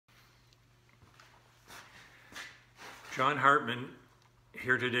John Hartman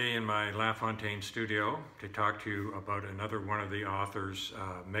here today in my LaFontaine studio to talk to you about another one of the authors,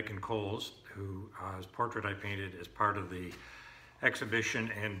 Megan Coles, whose portrait I painted as part of the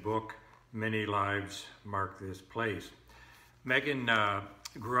exhibition and book, Many Lives Mark This Place. Megan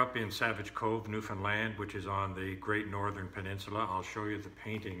grew up in Savage Cove, Newfoundland, which is on the Great Northern Peninsula. I'll show you the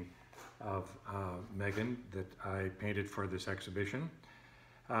painting of Megan that I painted for this exhibition.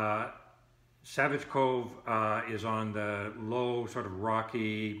 Savage Cove is on the low, sort of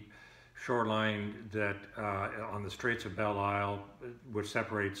rocky shoreline that on the Straits of Belle Isle, which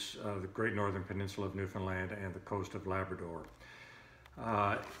separates the Great Northern Peninsula of Newfoundland and the coast of Labrador.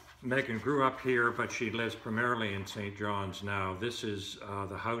 Megan grew up here, but she lives primarily in St. John's now. This is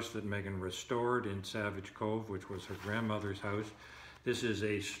the house that Megan restored in Savage Cove, which was her grandmother's house. This is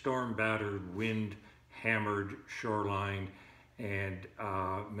a storm-battered, wind-hammered shoreline, and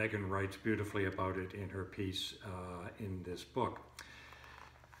Megan writes beautifully about it in her piece in this book.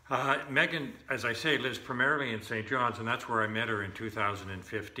 Megan, as I say, lives primarily in St. John's, and that's where I met her in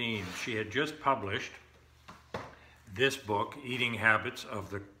 2015. She had just published this book, Eating Habits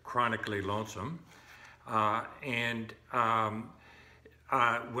of the Chronically Lonesome. When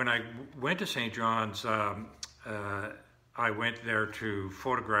I went to St. John's, I went there to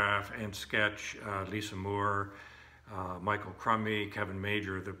photograph and sketch Lisa Moore, Michael Crummey, Kevin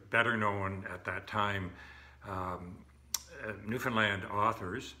Major, the better known at that time Newfoundland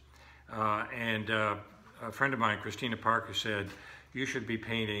authors. A friend of mine, Christina Parker, said, "You should be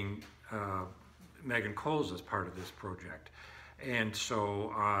painting Megan Coles as part of this project." And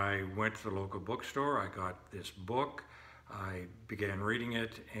so I went to the local bookstore, I got this book, I began reading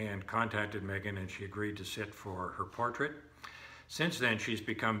it and contacted Megan, and she agreed to sit for her portrait. Since then, she's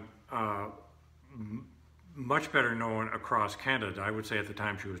become much better known across Canada. I would say at the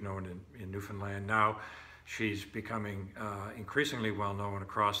time she was known in Newfoundland. Now she's becoming increasingly well known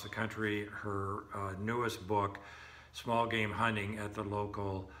across the country. Her newest book, Small Game Hunting at the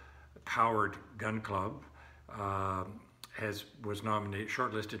Local Coward Gun Club, was nominated,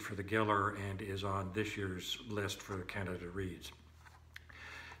 shortlisted for the Giller, and is on this year's list for Canada Reads.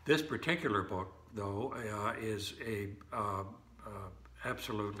 This particular book, though, is a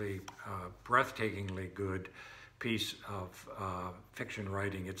absolutely breathtakingly good piece of fiction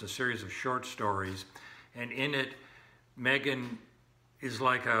writing. It's a series of short stories, and in it, Megan is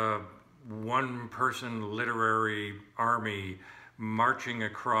like a one-person literary army marching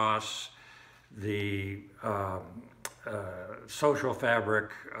across the social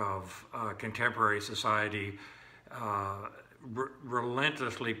fabric of contemporary society,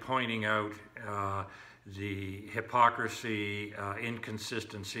 relentlessly pointing out the hypocrisy,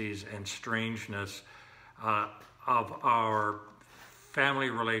 inconsistencies, and strangeness of our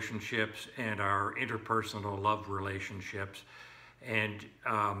family relationships and our interpersonal love relationships. And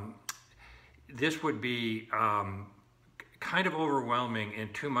this would be kind of overwhelming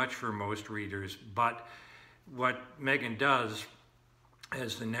and too much for most readers, but what Megan does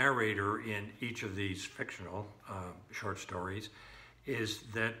as the narrator in each of these fictional short stories is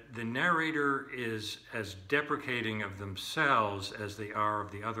that the narrator is as deprecating of themselves as they are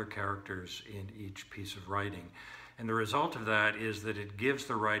of the other characters in each piece of writing. And the result of that is that it gives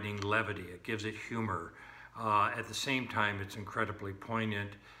the writing levity, it gives it humor. At the same time, it's incredibly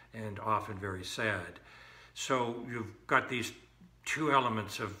poignant and often very sad. So you've got these two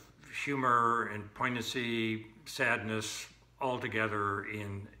elements of humor and poignancy, sadness, all together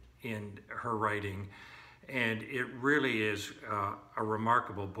in her writing. And it really is a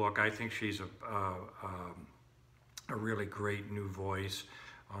remarkable book. I think she's a really great new voice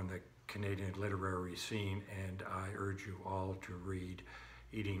on the Canadian literary scene, and I urge you all to read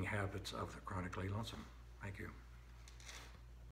Eating Habits of the Chronically Lonesome. Thank you.